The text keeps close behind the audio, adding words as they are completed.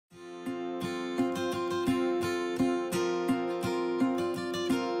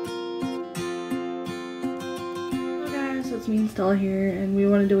it's me and Stella here, and we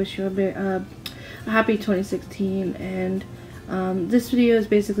wanted to wish you a happy 2016. And this video is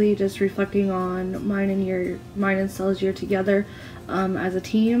basically just reflecting on mine and Stella's year together as a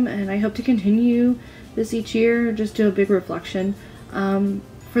team, and I hope to continue this each year. Just do a big reflection.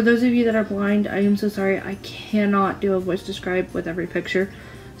 For those of you that are blind, I am so sorry, I cannot do a voice describe with every picture,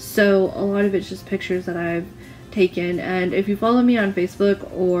 so a lot of it's just pictures that I've taken. And if you follow me on Facebook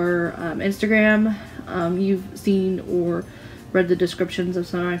or Instagram, you've seen or read the descriptions of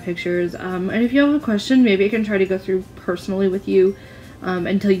some of my pictures, and if you have a question, maybe I can try to go through personally with you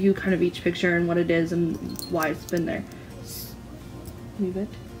and tell you kind of each picture and what it is and why it's been there. Leave it.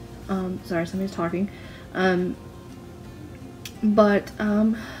 Sorry, somebody's talking.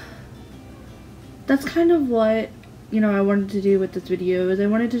 That's kind of what, you know, I wanted to do with this video, is I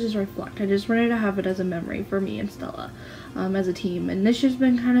wanted to just reflect. I just wanted to have it as a memory for me and Stella as a team. And this year's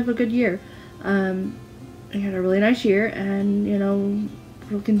been kind of a good year. I had a really nice year, and, you know,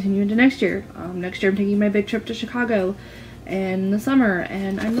 we'll continue into next year. Next year I'm taking my big trip to Chicago in the summer,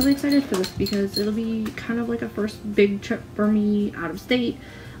 and I'm really excited for this because it'll be kind of like a first big trip for me out of state,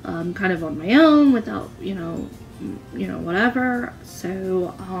 kind of on my own without, you know, whatever.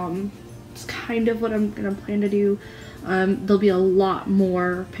 So it's kind of what I'm gonna plan to do. There'll be a lot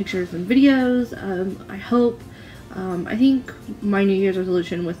more pictures and videos, I hope. I think my New Year's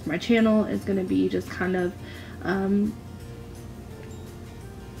resolution with my channel is going to be just kind of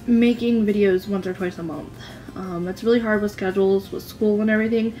making videos once or twice a month. It's really hard with schedules, with school and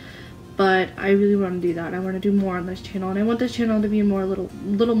everything, but I really want to do that. I want to do more on this channel, and I want this channel to be more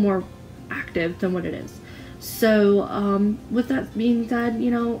little more active than what it is. So with that being said,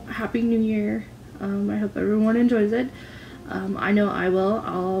 you know, Happy New Year. I hope everyone enjoys it. I know I will.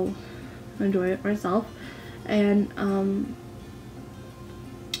 I'll enjoy it myself. And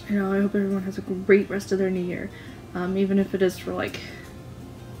you know, I hope everyone has a great rest of their new year, even if it is for like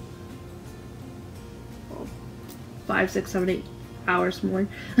 5, 6, 7, 8 hours more.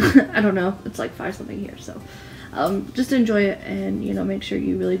 I don't know, it's like 5 something here. So just enjoy it, and, you know, make sure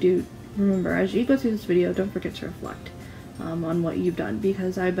you really do remember as you go through this video, don't forget to reflect on what you've done,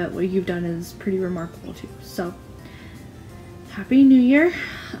 because I bet what you've done is pretty remarkable too. So Happy New Year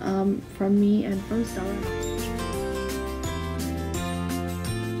from me and from Stella.